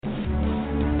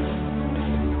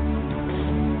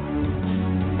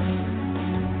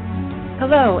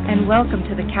Hello, and welcome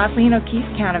to the Kathleen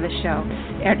O'Keefe-Kanavos Show,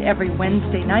 aired every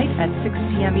Wednesday night at 6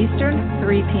 p.m. Eastern,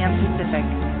 3 p.m. Pacific.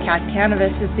 Kat Kanavos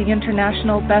is the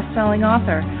international best-selling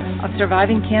author of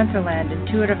Surviving Cancerland,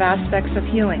 Intuitive Aspects of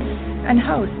Healing, and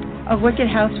host of Wicked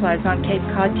Housewives on Cape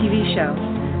Cod TV show.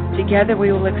 Together we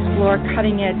will explore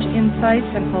cutting-edge insights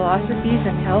and philosophies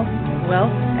in health,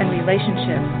 wealth, and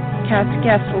relationships. Kat's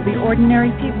guests will be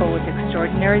ordinary people with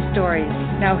extraordinary stories.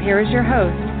 Now here is your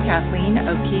host, Kathleen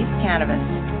O'Keefe-Kanavos.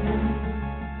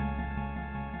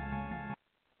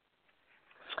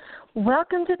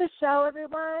 Welcome to the show,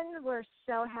 everyone. We're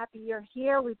so happy you're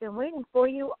here. We've been waiting for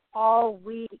you all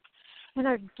week. And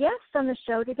our guest on the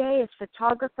show today is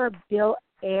photographer Bill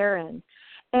Aron.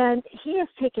 And he has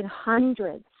taken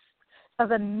hundreds of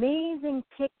amazing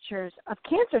pictures of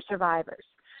cancer survivors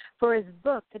for his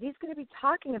book that he's going to be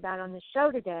talking about on the show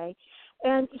today.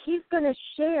 And he's going to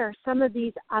share some of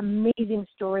these amazing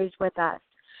stories with us.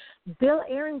 Bill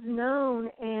Aron's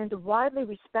known and widely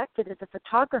respected as a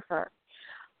photographer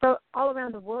all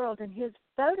around the world, and his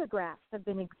photographs have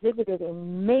been exhibited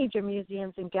in major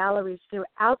museums and galleries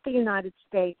throughout the United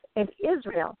States and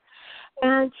Israel.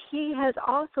 And he has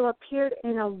also appeared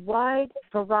in a wide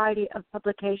variety of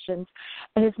publications.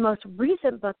 And his most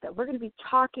recent book that we're going to be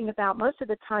talking about most of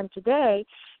the time today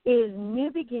is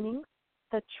New Beginnings,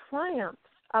 The Triumphs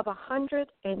of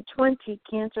 120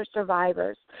 Cancer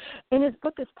Survivors. And his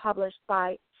book is published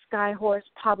by Skyhorse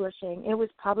Publishing. It was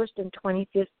published in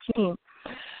 2015.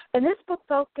 And this book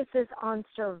focuses on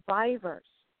survivors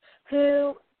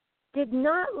who did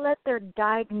not let their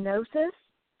diagnosis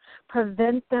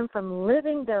prevent them from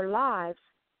living their lives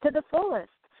to the fullest.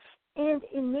 And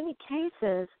in many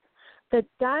cases, the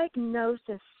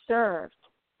diagnosis served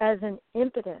as an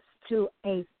impetus to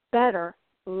a better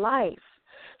life.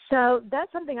 So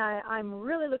that's something I'm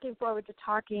really looking forward to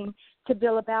talking to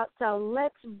Bill about. So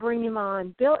let's bring him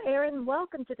on. Bill Aron,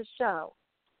 welcome to the show.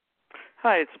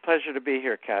 Hi, it's a pleasure to be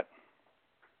here, Kat.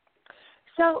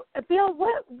 So, Bill,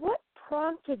 what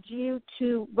prompted you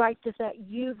to write this that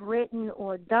you've written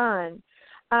or done?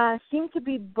 Seem to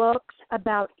be books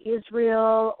about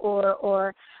Israel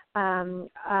or that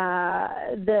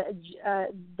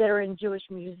are in Jewish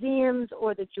museums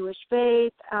or the Jewish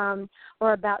faith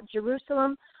or about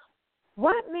Jerusalem.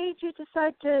 What made you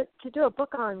decide to do a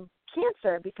book on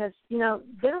cancer? Because, you know,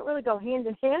 they don't really go hand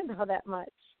in hand all that much.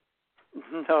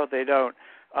 No, they don't.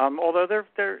 Although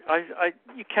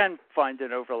you can find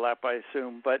an overlap, I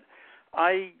assume. But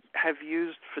I have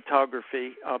used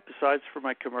photography, besides for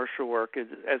my commercial work,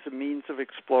 as a means of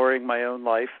exploring my own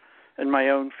life and my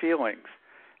own feelings.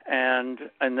 And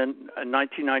then in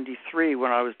 1993,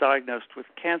 when I was diagnosed with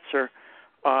cancer,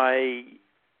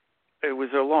 it was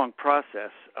a long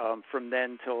process. From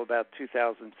then till about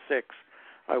 2006,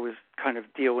 I was kind of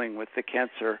dealing with the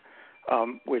cancer,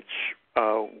 which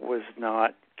was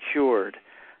not cured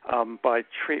by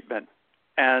treatment.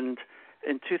 And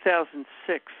in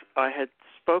 2006, I had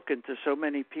spoken to so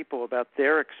many people about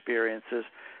their experiences,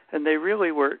 and they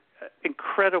really were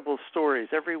incredible stories.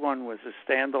 Everyone was a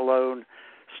standalone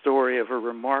story of a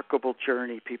remarkable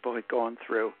journey people had gone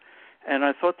through. And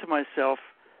I thought to myself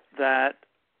that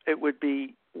it would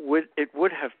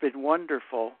have been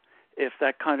wonderful if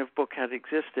that kind of book had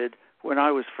existed when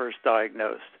I was first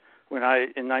diagnosed. In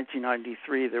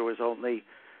 1993, there was only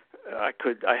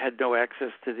I had no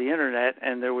access to the internet,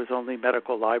 and there was only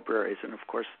medical libraries. And of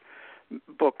course,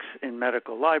 books in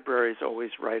medical libraries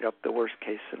always write up the worst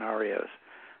case scenarios.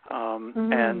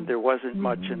 And there wasn't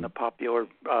much in the popular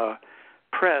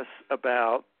press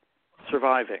about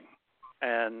surviving.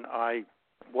 And I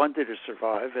wanted to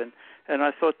survive, and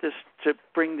I thought to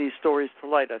bring these stories to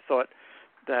light, I thought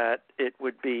that it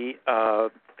would be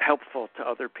helpful to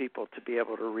other people to be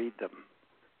able to read them.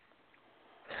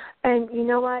 And you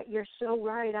know what? You're so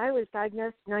right. I was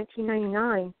diagnosed in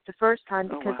 1999 the first time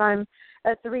because I'm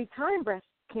a 3-time breast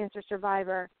cancer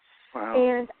survivor. Wow.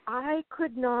 And I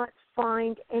could not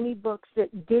find any books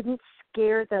that didn't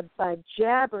scare the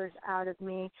jabbers out of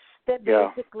me that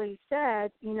basically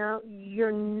said, you know,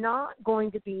 you're not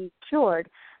going to be cured.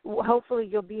 Hopefully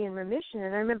you'll be in remission.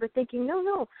 And I remember thinking,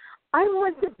 no, I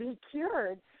want to be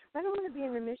cured. I don't want to be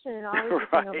in remission and always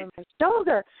looking over my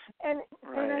shoulder. And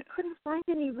I couldn't find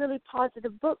any really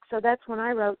positive books. So that's when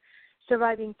I wrote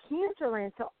Surviving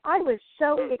Cancerland. So I was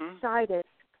so excited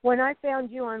when I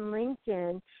found you on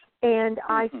LinkedIn and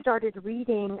I started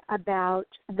reading about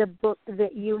the book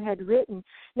that you had written.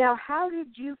 Now, how did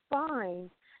you find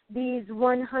these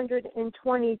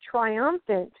 120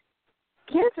 triumphant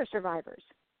cancer survivors?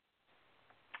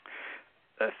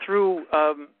 Through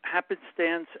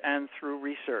happenstance and through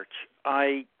research.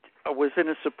 I was in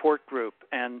a support group,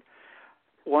 and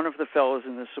one of the fellows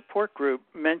in the support group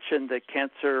mentioned that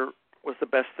cancer was the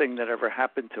best thing that ever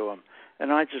happened to him,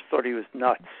 and I just thought he was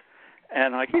nuts.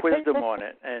 And I quizzed him on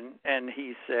it, and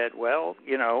he said, well,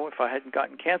 if I hadn't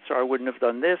gotten cancer, I wouldn't have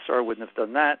done this or I wouldn't have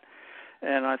done that.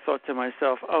 And I thought to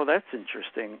myself, oh, that's an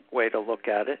interesting way to look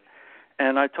at it.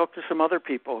 And I talked to some other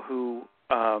people who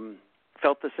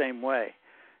felt the same way.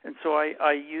 And so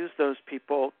I used those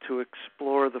people to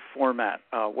explore the format.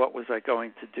 What was I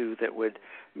going to do that would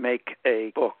make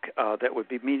a book that would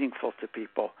be meaningful to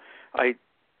people?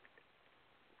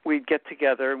 We'd get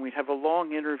together and we'd have a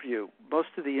long interview. Most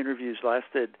of the interviews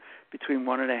lasted between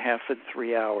 1.5 and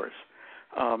 3 hours,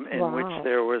 in which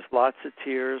there was lots of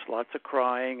tears, lots of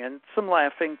crying, and some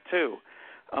laughing too.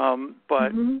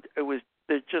 But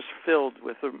they're just filled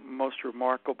with the most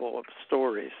remarkable of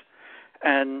stories.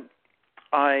 And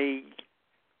I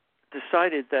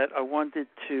decided that I wanted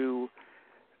to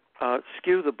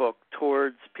skew the book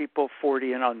towards people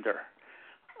 40 and under.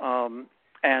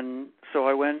 And so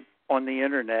I went on the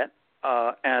internet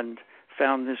and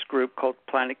found this group called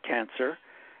Planet Cancer,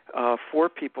 for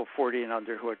people 40 and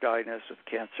under who are diagnosed with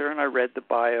cancer. And I read the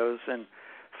bios and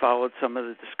followed some of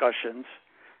the discussions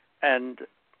and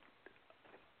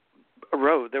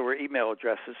there were email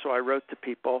addresses, so I wrote to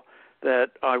people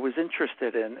that I was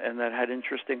interested in and that had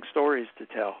interesting stories to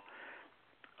tell.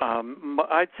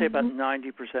 I'd say about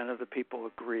 90% of the people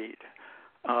agreed.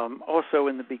 Also,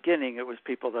 in the beginning, it was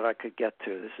people that I could get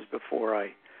to. This is before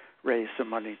I raised some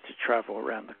money to travel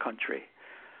around the country.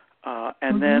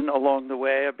 And then along the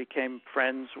way, I became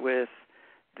friends with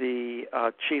the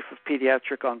chief of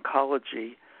pediatric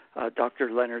oncology, Dr.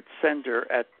 Leonard Sender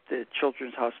at the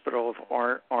Children's Hospital of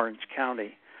Orange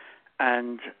County.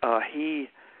 And he,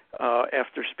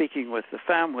 after speaking with the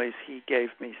families, he gave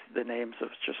me the names of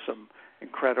just some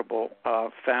incredible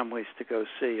families to go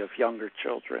see of younger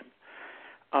children.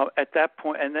 At that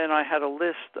point, and then I had a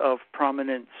list of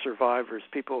prominent survivors,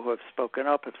 people who have spoken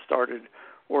up, have started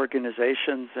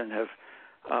organizations, and have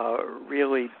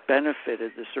really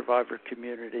benefited the survivor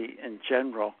community in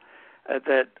general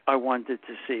that I wanted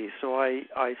to see. So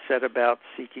I set about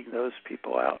seeking those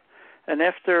people out. And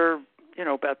after,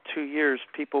 about 2 years,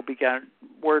 people began,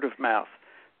 word of mouth,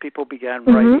 people began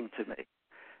writing to me.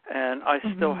 And I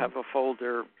still have a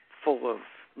folder full of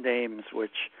names,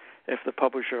 which, if the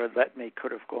publisher had let me,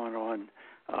 could have gone on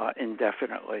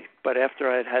indefinitely. But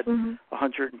after I had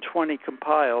 120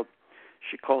 compiled,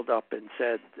 she called up and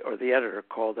said, or the editor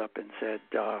called up and said,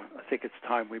 I think it's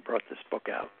time we brought this book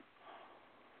out.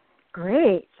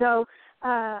 Great. So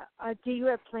do you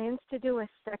have plans to do a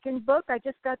second book? I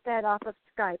just got that off of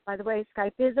Skype. By the way,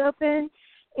 Skype is open.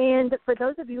 And for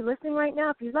those of you listening right now,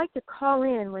 if you'd like to call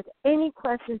in with any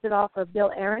questions at all for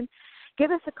Bill Aron, give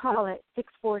us a call at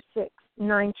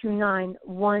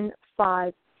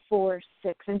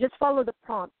 646-929-1546 and just follow the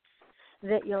prompts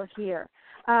that you'll hear.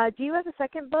 Do you have a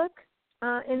second book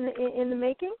in the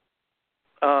making?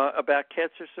 About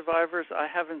cancer survivors? I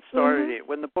haven't started it.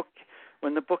 When the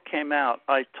book came out,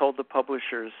 I told the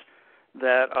publishers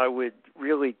that I would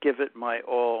really give it my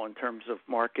all in terms of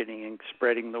marketing and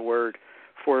spreading the word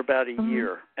for about a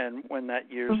year. And when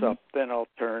that year's up, then I'll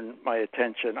turn my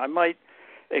attention. I might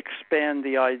expand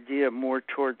the idea more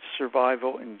towards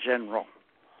survival in general,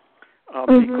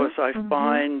 because I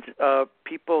find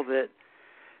people that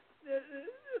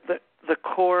the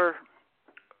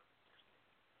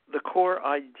core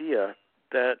idea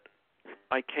that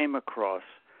I came across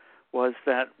was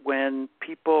that when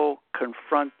people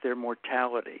confront their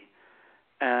mortality,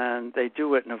 and they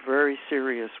do it in a very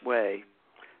serious way,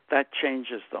 that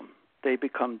changes them. They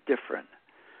become different.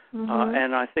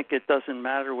 And I think it doesn't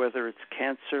matter whether it's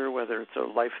cancer, whether it's a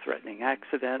life-threatening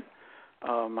accident.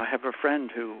 I have a friend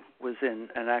who was in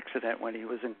an accident when he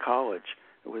was in college.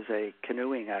 It was a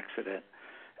canoeing accident.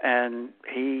 And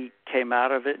he came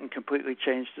out of it and completely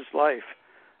changed his life,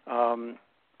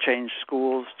 changed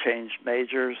schools, changed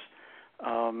majors,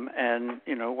 and,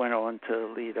 went on to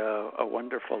lead a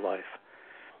wonderful life.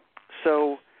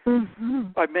 So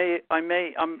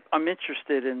I'm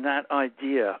interested in that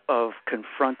idea of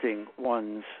confronting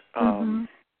one's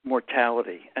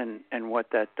mortality and what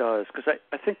that does, because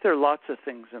I think there are lots of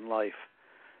things in life.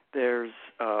 There's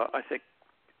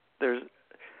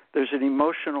an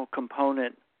emotional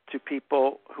component to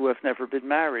people who have never been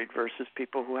married versus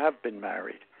people who have been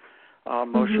married.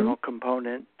 Emotional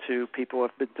component to people who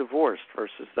have been divorced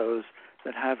versus those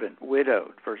that haven't,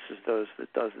 widowed versus those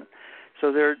that doesn't.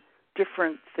 So there are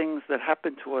different things that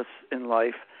happen to us in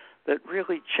life that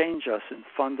really change us in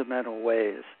fundamental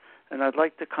ways. And I'd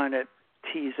like to kind of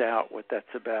tease out what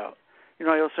that's about.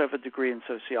 I also have a degree in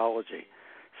sociology.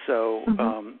 So,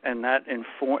 and that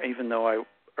even though I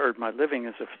earned my living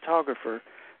as a photographer,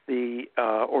 the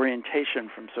orientation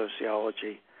from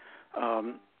sociology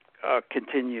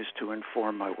continues to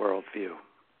inform my worldview.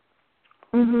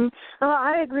 Mm-hmm. Well,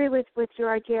 I agree with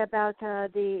your idea about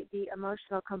the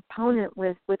emotional component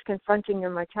with confronting your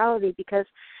mortality, because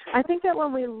I think that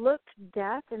when we look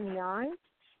death in the eyes,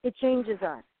 it changes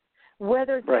us.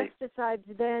 Whether Right. death decides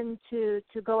then to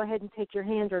go ahead and take your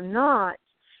hand or not,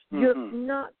 you're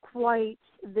not quite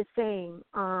the same.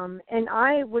 And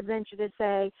I would venture to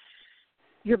say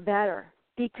you're better,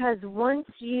 because once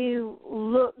you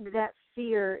look that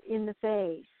fear in the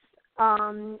face,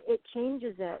 it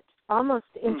changes it almost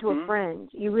into a friend.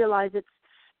 You realize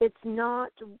it's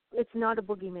not a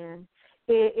boogeyman.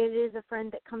 It is a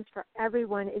friend that comes for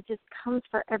everyone. It just comes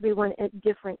for everyone at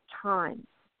different times.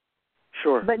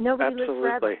 Sure. But nobody Absolutely.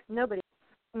 lives forever. Nobody.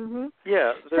 Mm-hmm.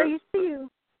 Yeah. So you see,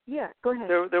 yeah. Go ahead.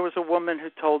 There was a woman who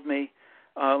told me.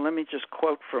 Let me just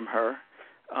quote from her.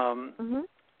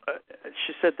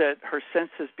 She said that her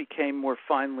senses became more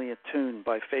finely attuned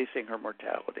by facing her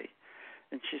mortality.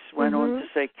 And she went on to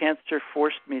say, cancer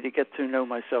forced me to get to know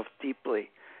myself deeply,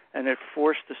 and it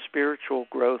forced a spiritual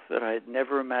growth that I had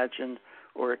never imagined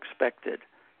or expected.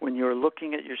 When you're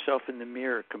looking at yourself in the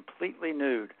mirror completely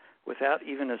nude, without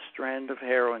even a strand of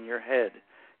hair on your head,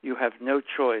 you have no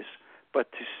choice but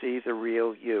to see the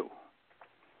real you.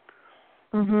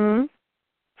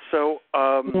 So,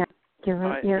 yeah, you're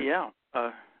right.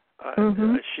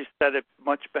 She said it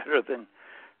much better than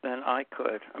I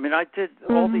could. I mean, I did.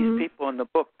 All these people in the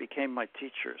book became my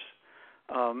teachers.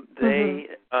 The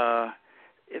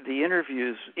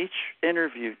interviews, each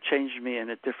interview changed me in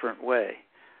a different way,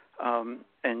 and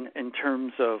in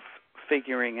terms of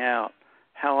figuring out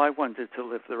how I wanted to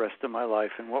live the rest of my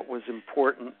life and what was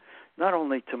important, not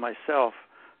only to myself,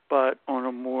 but on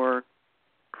a more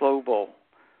global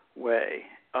way.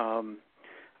 I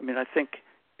mean, I think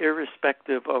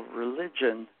irrespective of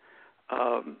religion,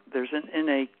 there's an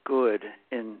innate good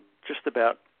in just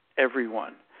about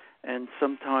everyone, and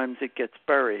sometimes it gets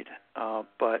buried.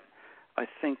 But I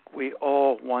think we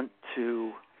all want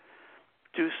to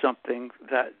do something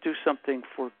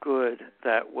for good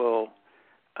that will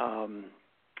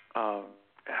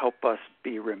help us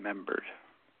be remembered.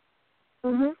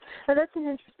 Now, that's an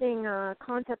interesting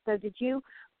concept, though. Did you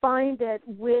find that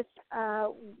with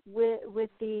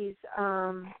these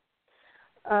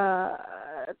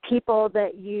people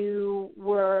that you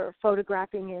were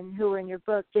photographing and who were in your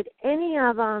book, did any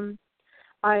of them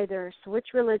either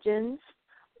switch religions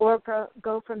or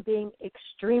go from being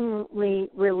extremely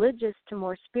religious to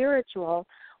more spiritual,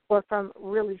 or from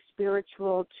really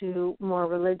spiritual to more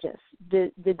religious?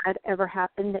 Did that ever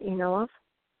happen that you know of?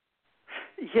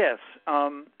 Yes,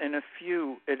 in a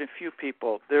few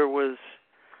people. There was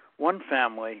one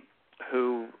family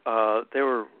who they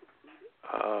were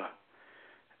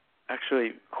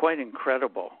actually quite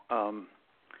incredible.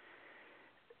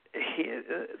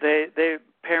 They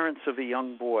parents of a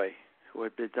young boy who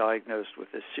had been diagnosed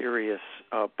with a serious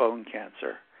bone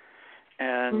cancer,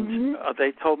 and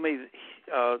they told me,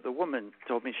 the woman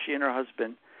told me, she and her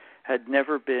husband had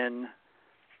never been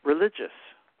religious.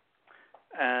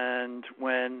 And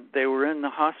when they were in the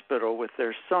hospital with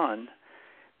their son,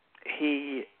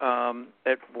 he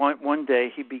at one day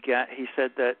he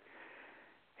said that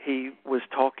he was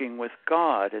talking with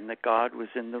God, and that God was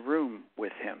in the room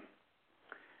with him.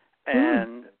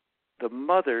 And the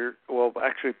mother, well,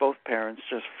 actually both parents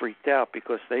just freaked out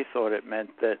because they thought it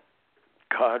meant that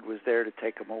God was there to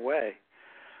take him away.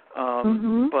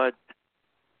 But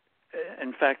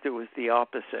in fact, it was the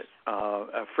opposite.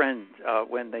 A friend,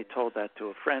 when they told that to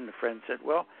a friend said,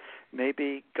 well,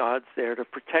 maybe God's there to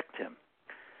protect him.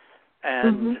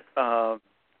 And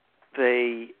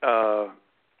they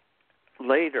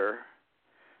later,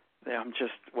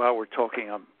 while we're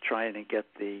talking, I'm trying to get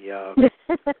the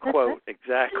quote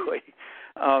exactly.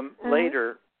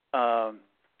 Later,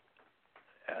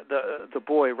 the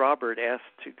boy, Robert,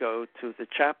 asked to go to the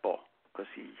chapel because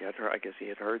he had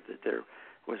heard that there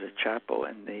was a chapel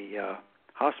in the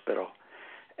hospital.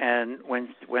 And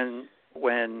when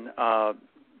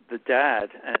the dad,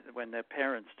 when their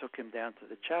parents took him down to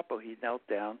the chapel, he knelt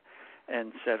down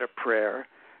and said a prayer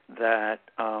that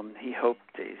he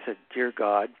said, "Dear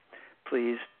God,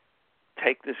 please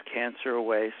take this cancer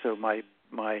away so my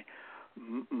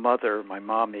mother, my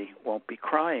mommy, won't be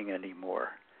crying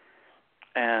anymore."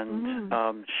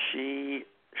 And she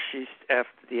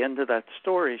after the end of that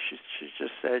story, she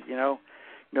just said,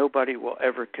 nobody will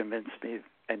ever convince me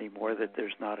anymore that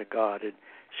there's not a God. And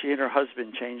she and her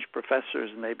husband changed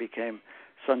professions, and they became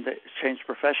Sunday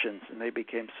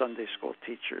school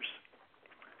teachers.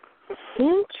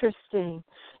 Interesting.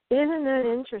 Isn't that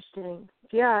interesting?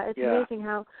 Yeah, it's amazing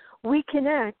how we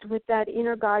connect with that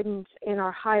inner guidance and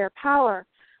our higher power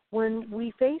when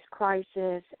we face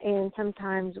crisis, and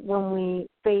sometimes when we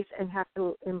face and have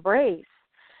to embrace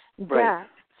death.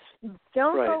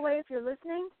 Don't go away if you're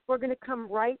listening. We're going to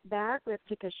come right back. We have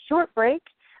to take a short break,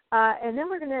 and then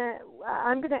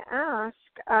I'm going to ask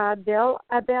Bill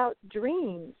about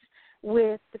dreams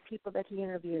with the people that he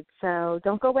interviewed. So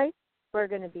don't go away. We're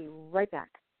going to be right back.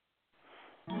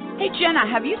 Hey, Jenna,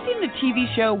 have you seen the TV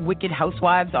show Wicked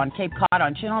Housewives on Cape Cod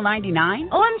on Channel 99?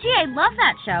 OMG, I love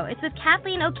that show. It's with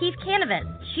Kathleen O'Keefe-Kanavos.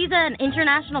 She's an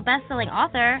international best-selling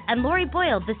author, and Lori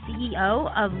Boyle, the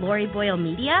CEO of Lori Boyle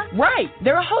Media. Right.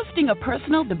 They're hosting a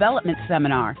personal development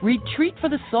seminar, Retreat for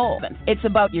the Soul. It's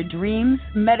about your dreams,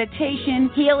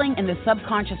 meditation, healing, and the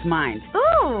subconscious mind.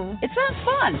 Ooh. It sounds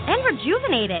fun. And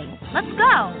rejuvenating. Let's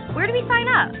go. Where do we sign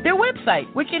up? Their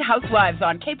website,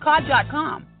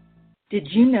 wickedhousewivesonCapeCod.com. Did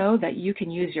you know that you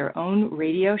can use your own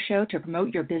radio show to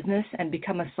promote your business and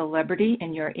become a celebrity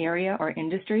in your area or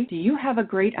industry? Do you have a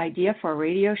great idea for a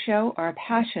radio show or a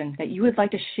passion that you would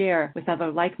like to share with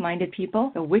other like-minded people?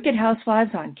 The Wicked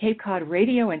Housewives on Cape Cod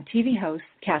radio and TV hosts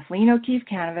Kathleen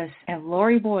O'Keefe-Kanavos and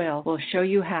Lori Boyle will show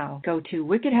you how. Go to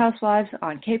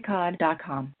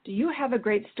wickedhousewivesonCapeCod.com. Do you have a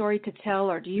great story to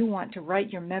tell, or do you want to write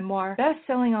your memoir?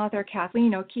 Best-selling author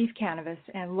Kathleen O'Keefe-Kanavos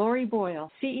and Lori Boyle,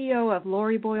 CEO of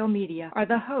Lori Boyle Media, are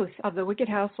the hosts of the Wicked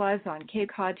Housewives on Cape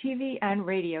Cod TV and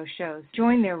radio shows.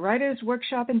 Join their Writers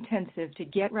Workshop Intensive to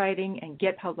get writing and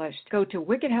get published. Go to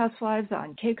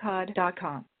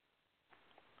wickedhousewivesonCapeCod.com.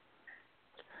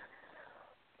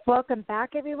 Welcome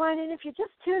back, everyone. And if you're just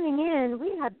tuning in,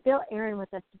 we have Bill Aron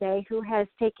with us today, who has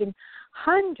taken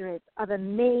hundreds of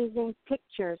amazing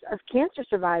pictures of cancer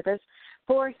survivors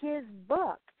for his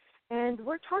book. And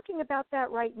we're talking about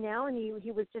that right now, and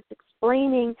he was just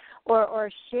explaining or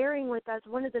sharing with us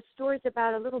one of the stories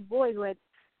about a little boy who had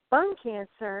lung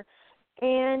cancer,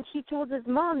 and he told his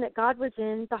mom that God was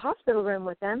in the hospital room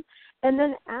with him, and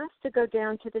then asked to go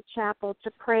down to the chapel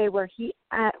to pray, where he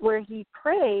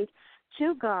prayed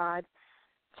to God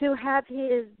to have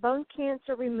his bone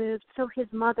cancer removed so his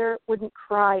mother wouldn't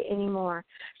cry anymore.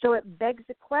 So it begs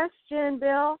the question,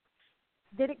 Bill,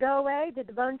 did it go away? Did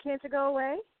the bone cancer go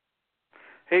away?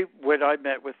 Hey, when I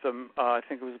met with him, I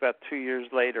think it was about 2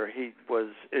 years later, he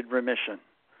was in remission.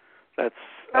 That's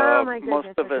oh my goodness,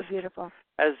 most of that's us. Beautiful.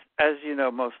 As you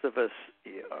know, most of us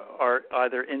are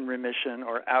either in remission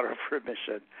or out of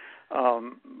remission.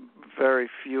 Very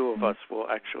few of us will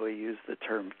actually use the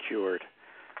term cured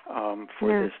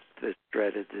for this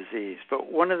dreaded disease.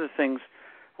 But one of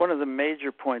the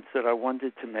major points that I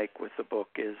wanted to make with the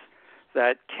book is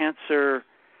that cancer,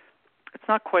 it's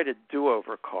not quite a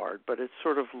do-over card, but it's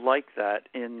sort of like that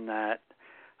in that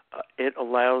it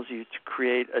allows you to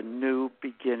create a new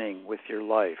beginning with your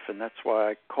life, and that's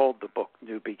why I called the book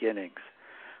New Beginnings.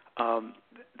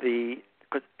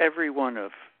 Because every one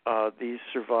of these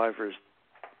survivors,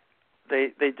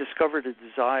 they discovered a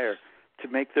desire to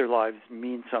make their lives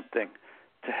mean something,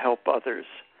 to help others.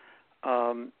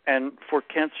 And for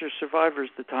cancer survivors,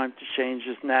 the time to change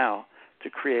is now, to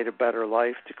create a better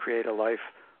life, to create a life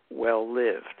well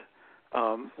lived.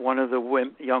 One of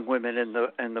the young women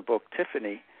in the book,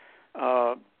 Tiffany,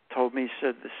 told me,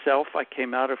 said, the self I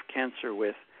came out of cancer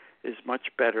with is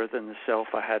much better than the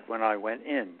self I had when I went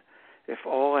in. If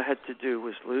all I had to do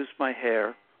was lose my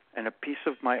hair and a piece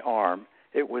of my arm,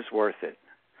 it was worth it.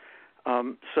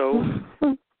 So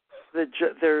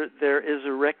there is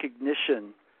a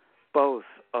recognition, both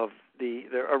of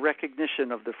a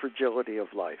recognition of the fragility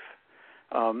of life.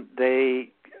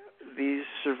 These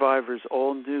survivors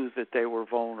all knew that they were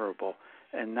vulnerable,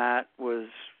 and that was,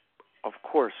 of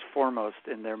course, foremost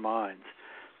in their minds.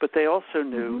 But they also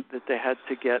knew that they had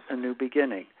to get a new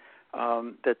beginning,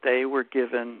 that they were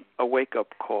given a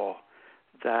wake-up call,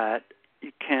 that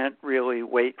you can't really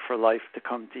wait for life to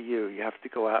come to you. You have to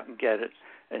go out and get it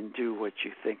and do what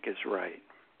you think is right.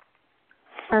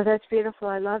 Oh, that's beautiful.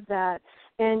 I love that.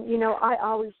 And, I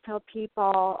always tell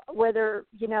people, whether,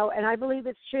 and I believe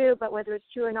it's true, but whether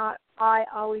it's true or not, I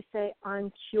always say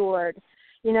I'm cured.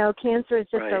 Cancer is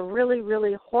just a really,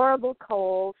 really horrible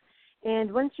cold.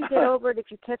 And once you get over it, if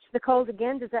you catch the cold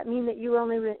again, does that mean that you were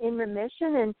only in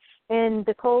remission and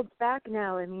the cold's back?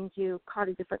 No, it means you caught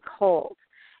a different cold.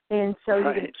 And so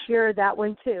you can cure that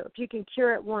one too. If you can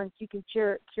cure it once, you can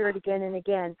cure it again and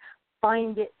again.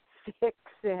 Find it, fix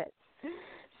it.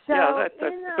 So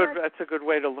that's a good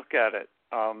way to look at it.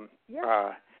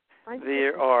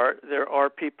 There are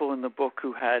people in the book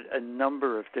who had a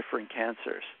number of different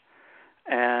cancers,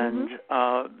 and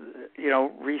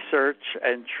research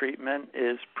and treatment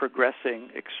is progressing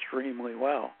extremely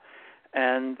well,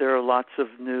 and there are lots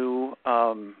of new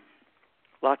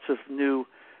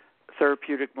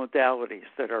therapeutic modalities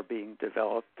that are being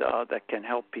developed that can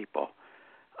help people.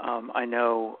 I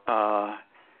know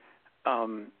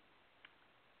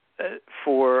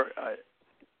for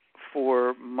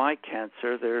my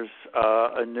cancer, there's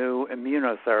a new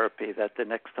immunotherapy that the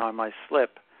next time I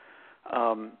slip,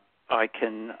 I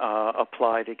can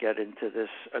apply to get into this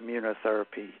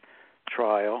immunotherapy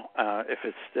trial, if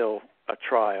it's still a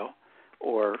trial,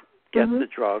 or get the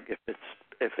drug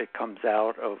if it comes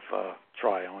out of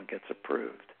trial and gets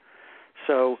approved.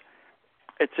 So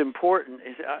it's important.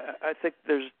 I think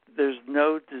there's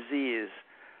no disease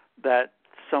that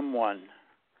someone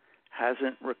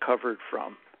hasn't recovered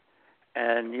from,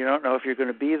 and you don't know if you're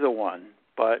going to be the one,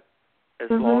 but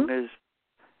as long as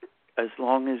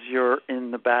you're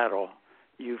in the battle,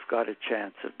 you've got a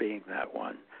chance of being that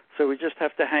one. So we just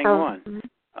have to hang on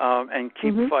and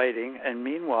keep fighting. And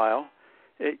meanwhile,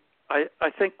 I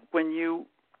think when you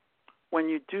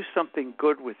do something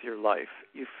good with your life,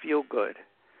 you feel good.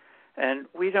 And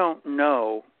we don't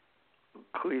know,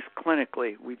 at least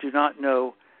clinically, we do not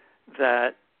know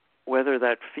that whether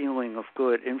that feeling of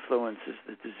good influences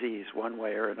the disease one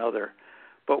way or another.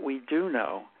 But we do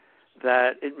know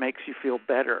that it makes you feel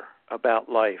better about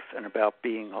life and about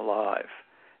being alive.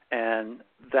 And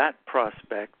that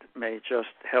prospect may just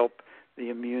help the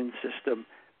immune system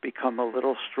become a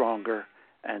little stronger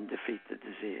and defeat the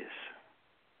disease.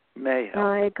 May help.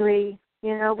 I agree.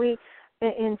 We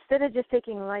instead of just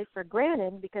taking life for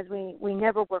granted because we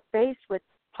never were faced with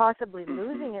possibly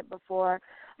losing it before,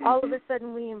 all of a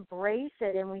sudden we embrace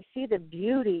it and we see the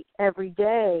beauty every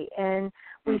day, and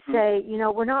we say,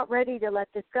 we're not ready to let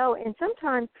this go. And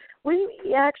sometimes we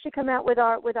actually come out with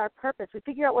our purpose. We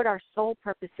figure out what our soul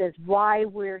purpose is, why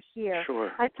we're here.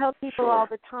 Sure. I tell people all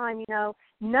the time,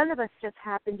 none of us just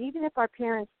happened. Even if our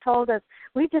parents told us,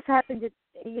 we just happened to,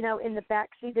 in the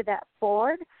back seat of that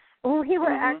Ford, we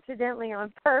were accidentally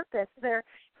on purpose. There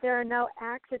are no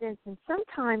accidents, and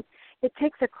sometimes it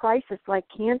takes a crisis like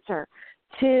cancer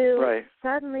to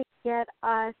suddenly get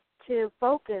us to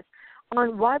focus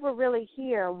on why we're really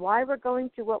here, why we're going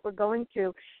through what we're going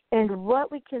through, and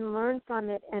what we can learn from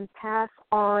it and pass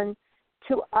on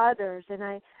to others. And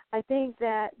I think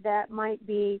that might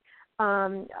be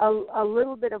a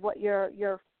little bit of what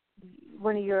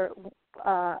one of your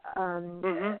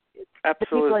the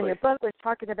people in your book was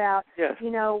talking about,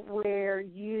 where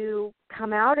you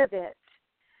come out of it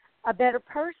a better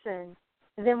person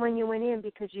than when you went in,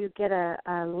 because you get a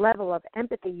level of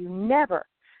empathy you never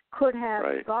could have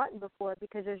gotten before,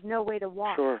 because there's no way to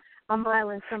walk a mile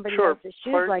in somebody else's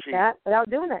shoes like that without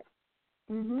doing it.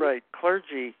 Right.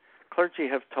 Clergy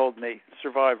have told me,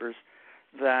 survivors,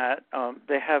 that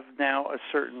they have now a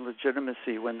certain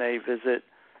legitimacy when they visit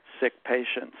sick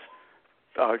patients,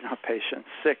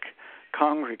 sick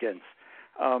congregants,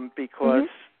 because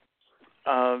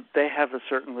they have a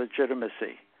certain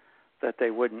legitimacy that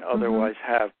they wouldn't otherwise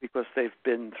have, because they've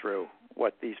been through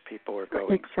what these people are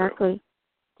going through. Exactly.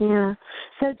 Yeah.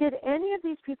 So did any of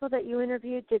these people that you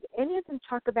interviewed, did any of them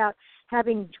talk about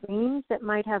having dreams that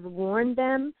might have warned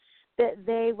them that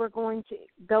they were going to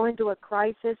go into a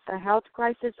crisis, a health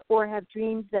crisis, or have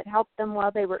dreams that helped them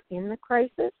while they were in the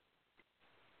crisis?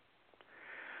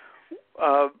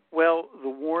 Well, the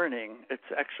warning,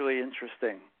 it's actually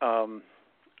interesting.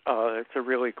 It's a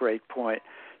really great point.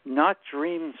 Not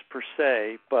dreams per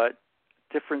se, but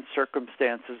different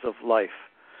circumstances of life.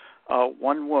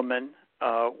 One woman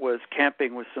was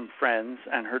camping with some friends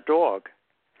and her dog,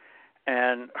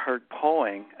 and heard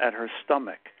pawing at her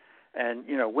stomach and,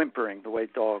 whimpering the way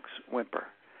dogs whimper.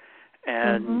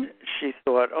 And she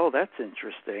thought, oh, that's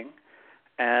interesting.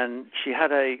 And she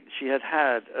had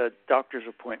had a doctor's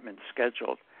appointment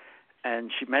scheduled,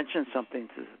 and she mentioned something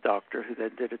to the doctor, who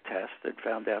then did a test and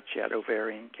found out she had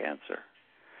ovarian cancer,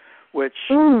 which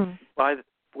by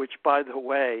the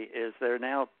way, is they're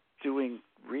now doing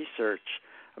research.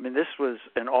 I mean, this was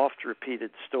an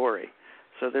oft-repeated story,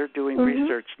 so they're doing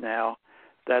research now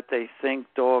that they think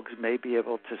dogs may be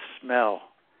able to smell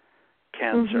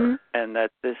cancer, and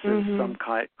that this is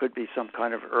could be some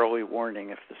kind of early warning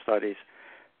if the studies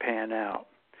pan out.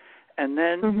 And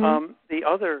then the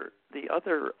other we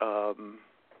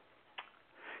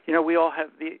all have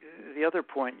the other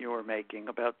point you were making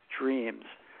about dreams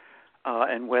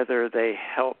and whether they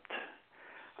helped.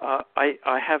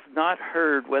 I have not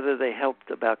heard whether they helped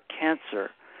about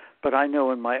cancer, but I know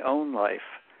in my own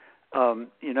life, we're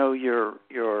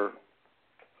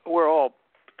all,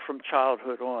 from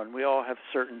childhood on, we all have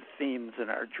certain themes in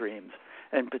our dreams,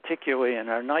 and particularly in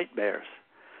our nightmares.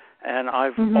 And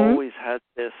I've Mm-hmm. always had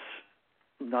this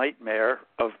nightmare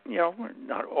of,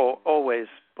 not always,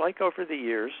 like over the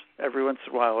years, every once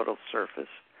in a while it'll surface,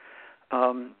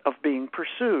 of being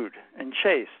pursued and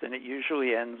chased. And it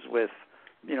usually ends with,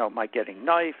 my getting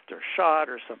knifed or shot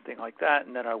or something like that,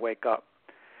 and then I wake up.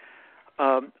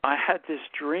 I had this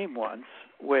dream once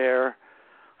where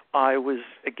I was,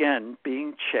 again,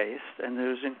 being chased, and there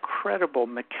was incredible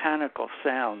mechanical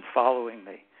sound following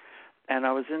me. And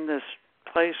I was in this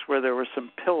place where there were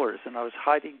some pillars, and I was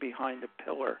hiding behind a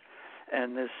pillar,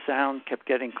 and this sound kept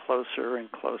getting closer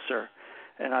and closer.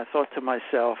 And I thought to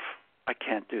myself, I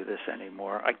can't do this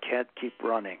anymore. I can't keep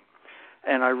running.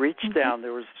 And I reached down.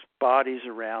 There was bodies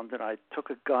around, and I took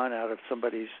a gun out of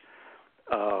somebody's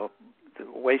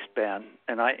waistband,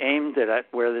 and I aimed it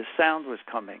at where the sound was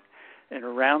coming. And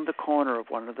around the corner of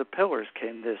one of the pillars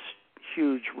came this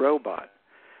huge robot,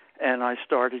 and I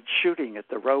started shooting at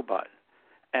the robot,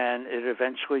 and it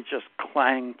eventually just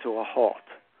clanged to a halt.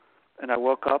 And I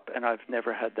woke up, and I've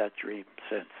never had that dream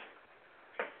since.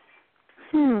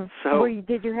 So,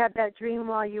 did you have that dream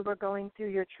while you were going through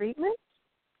your treatment?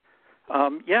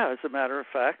 Yeah, as a matter of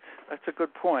fact, that's a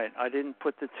good point. I didn't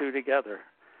put the two together.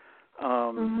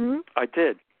 I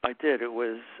did. It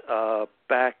was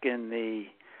back in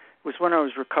it was when I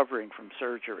was recovering from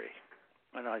surgery,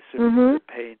 and I assume the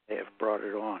pain may have brought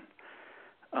it on.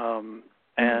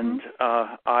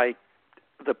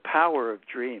 The power of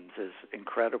dreams is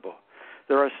incredible.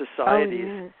 There are societies.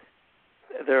 Oh, yes.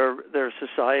 There are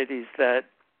societies that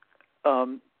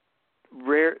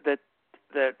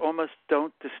that almost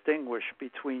don't distinguish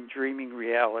between dreaming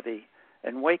reality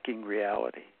and waking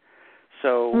reality.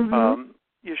 So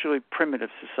usually primitive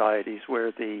societies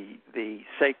where the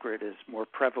sacred is more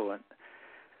prevalent.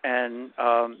 And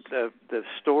the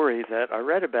story that I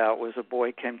read about was a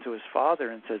boy came to his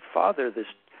father and said, "Father, this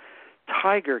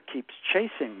tiger keeps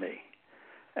chasing me."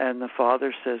 And the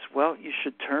father says, "Well, you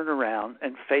should turn around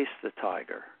and face the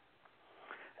tiger."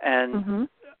 And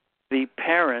the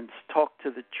parents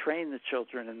train the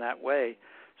children in that way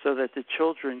so that the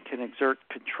children can exert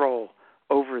control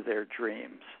over their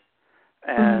dreams.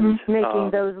 And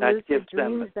making those that lucid gives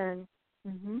dreams them,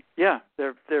 then. Yeah,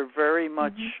 they're very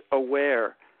much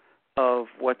aware of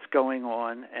what's going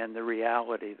on and the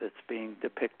reality that's being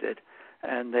depicted.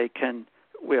 And they can,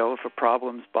 if a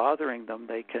problem's bothering them,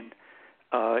 they can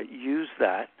use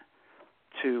that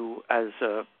as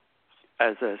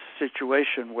a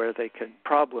situation where they can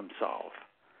problem solve.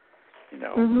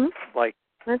 Like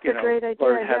that's a great idea.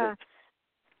 learn how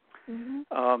to.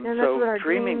 So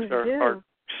dreamings are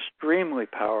extremely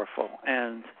powerful,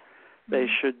 and they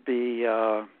should be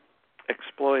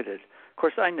exploited. Of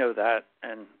course, I know that,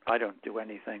 and I don't do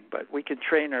anything, but we can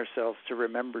train ourselves to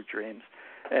remember dreams.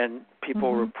 And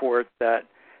people report that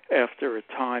after a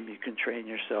time, you can train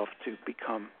yourself to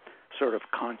become sort of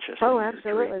conscious. Oh,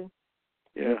 absolutely.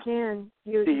 Yeah. You can.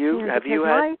 Have you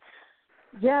had?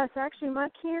 Yes, actually, my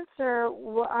cancer.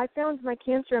 Well, I found my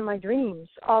cancer in my dreams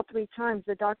all 3 times.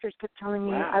 The doctors kept telling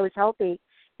me I was healthy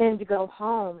and to go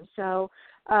home. So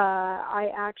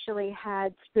I actually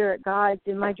had spirit guides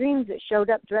in my dreams that showed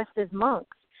up dressed as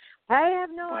monks. I have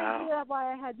no idea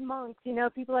why I had monks.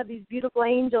 People have these beautiful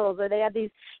angels, or they have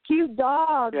these cute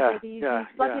dogs, or these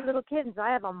fluffy little kittens.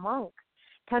 I have a monk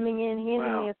coming in,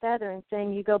 handing me a feather and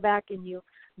saying, "You go back and you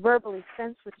verbally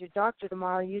sense with your doctor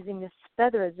tomorrow using this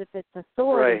feather as if it's a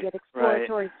sword and get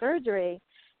exploratory surgery."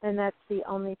 And that's the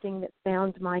only thing that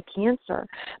found my cancer.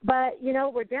 But,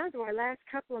 we're down to our last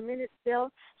couple of minutes, Bill.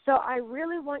 So I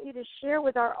really want you to share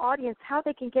with our audience how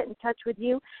they can get in touch with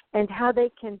you and how they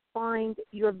can find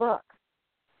your book.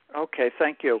 Okay,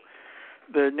 thank you.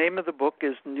 The name of the book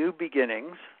is New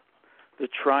Beginnings, The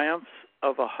Triumphs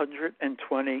of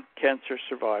 120 Cancer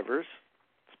Survivors.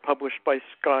 It's published by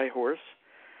Skyhorse.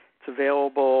 It's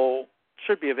available,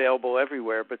 should be available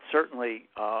everywhere, but certainly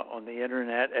on the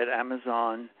Internet at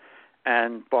Amazon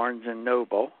and Barnes &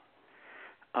 Noble.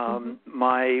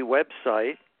 My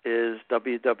website is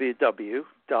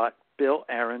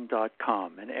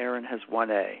www.billaron.com, and Aron has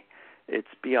one A. It's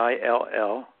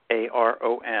BILLARON,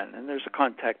 and there's a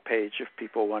contact page if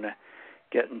people want to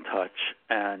get in touch,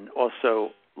 and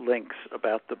also links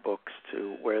about the books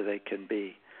to where they can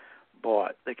be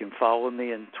bought. They can follow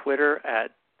me on Twitter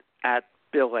at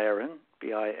Bill Aron,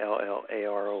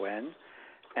 BILLARON,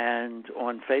 and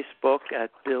on Facebook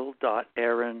at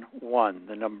Bill.Aron1,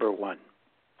 the number 1.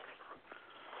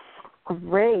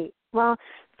 Great. Well,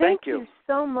 thank you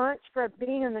so much for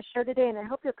being on the show today, and I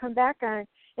hope you'll come back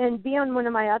and be on one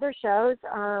of my other shows.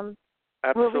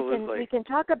 Absolutely. Where we can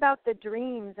talk about the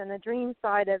dreams and the dream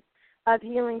side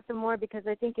healing some more, because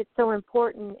I think it's so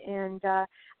important, and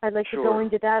I'd like Sure. to go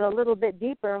into that a little bit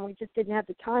deeper, and we just didn't have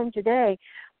the time today.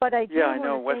 But I do want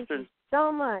to thank you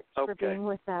so much for being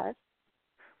with us.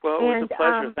 Well, it was a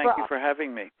pleasure. Thank you for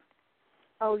having me.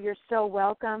 Oh, you're so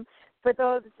welcome. For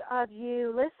those of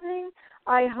you listening,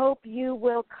 I hope you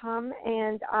will come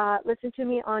and listen to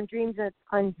me on Dreams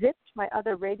Unzipped, my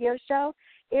other radio show.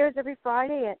 Airs every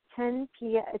Friday at 10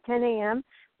 a.m.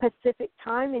 Pacific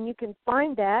time, and you can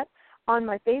find that on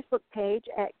my Facebook page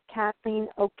at Kathleen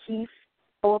O'Keefe,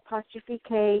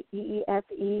 O''K''E''F''E,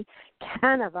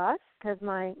 Kanavos, because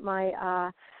my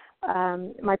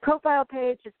profile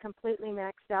page is completely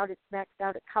maxed out. It's maxed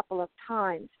out a couple of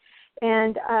times.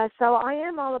 And so I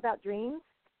am all about dreams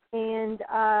and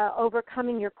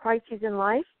overcoming your crises in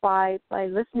life by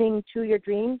listening to your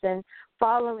dreams and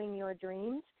following your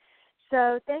dreams.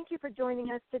 So thank you for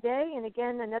joining us today. And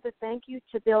again, another thank you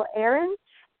to Bill Aron.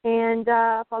 And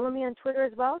follow me on Twitter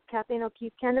as well, Kathleen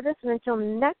O'Keefe-Kanavos. And until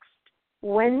next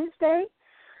Wednesday,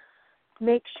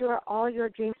 make sure all your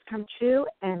dreams come true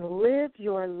and live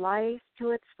your life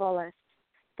to its fullest.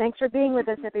 Thanks for being with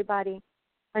us, everybody.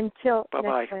 Until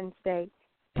Bye-bye. next Wednesday.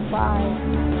 Bye.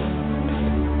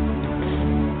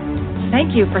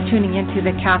 Thank you for tuning into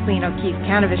the Kathleen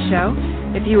O'Keefe-Kanavos Show.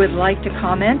 If you would like to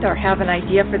comment or have an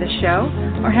idea for the show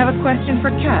or have a question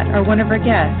for Kat or one of her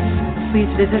guests,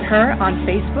 please visit her on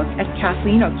Facebook at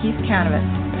Kathleen O'Keefe-Kanavos.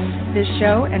 This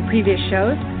show and previous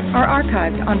shows are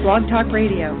archived on Blog Talk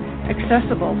Radio,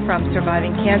 accessible from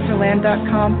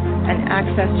survivingcancerland.com and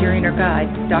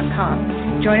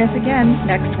accessyourinnerguide.com. Join us again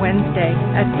next Wednesday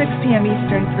at 6 p.m.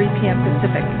 Eastern, 3 p.m.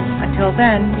 Pacific. Until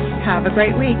then, have a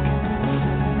great week.